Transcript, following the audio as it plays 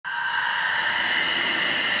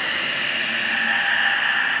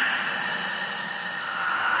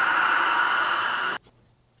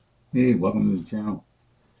Hey, welcome to the channel.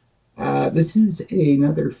 This is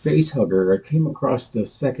another face hugger. I came across the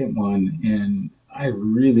second one and I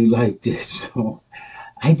really liked it, so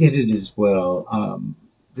I did it as well.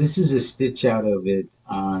 This is a stitch out of it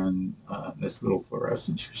on this little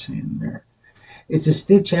fluorescence you're seeing there. It's a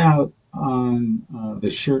stitch out on the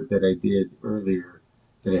shirt that I did earlier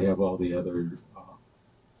that I have all the other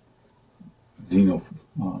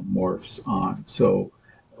xenomorphs on. So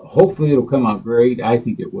hopefully it'll come out great. I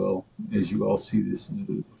think it will. As you all see this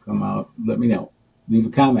come out, let me know. Leave a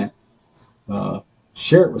comment. Uh,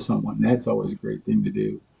 Share it with someone. That's always a great thing to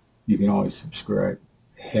do. You can always subscribe.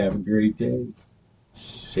 Have a great day.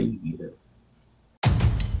 See ya.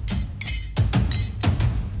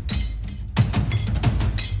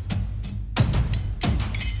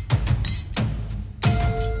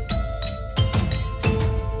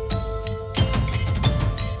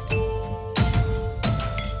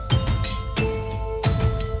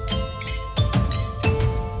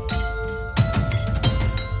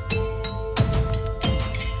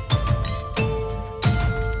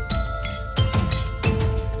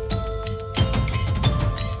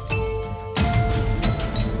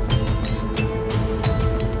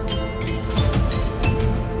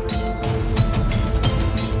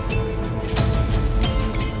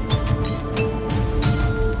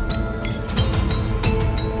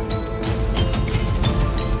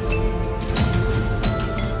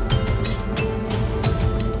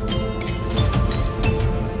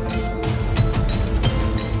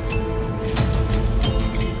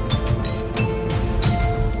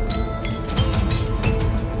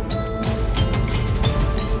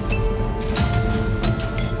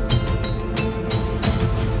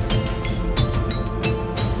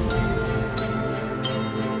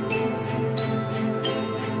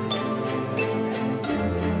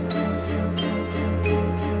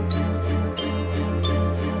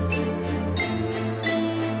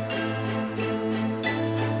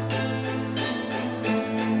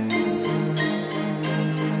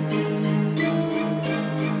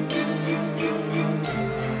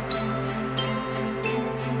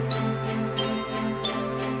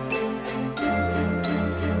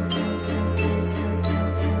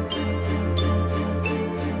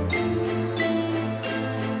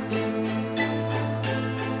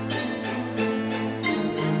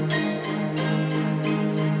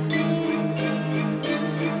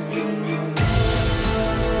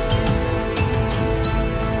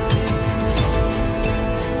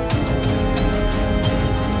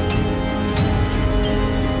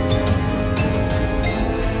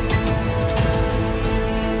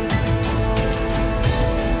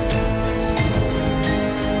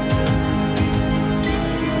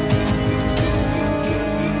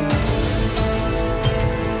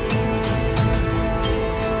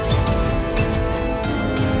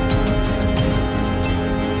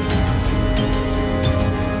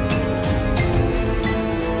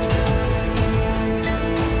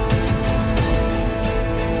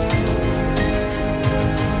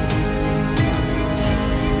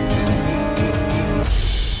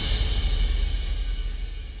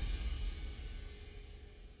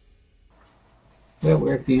 Well,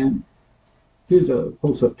 we're at the end. Here's a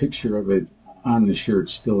close-up picture of it on the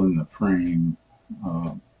shirt, still in the frame.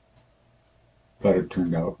 Uh, Thought it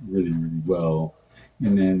turned out really, really well.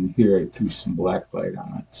 And then here I threw some black light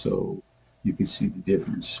on it so you can see the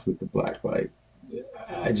difference with the black light.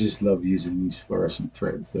 I just love using these fluorescent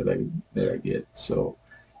threads that I get. So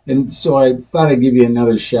I thought I'd give you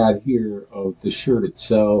another shot here of the shirt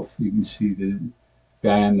itself. You can see the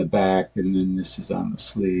guy on the back, and then this is on the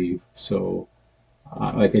sleeve. So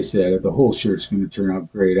like I said, the whole shirt's going to turn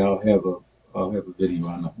out great. I'll have a video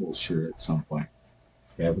on the whole shirt at some point.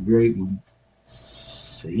 Have a great one.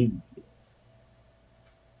 See ya.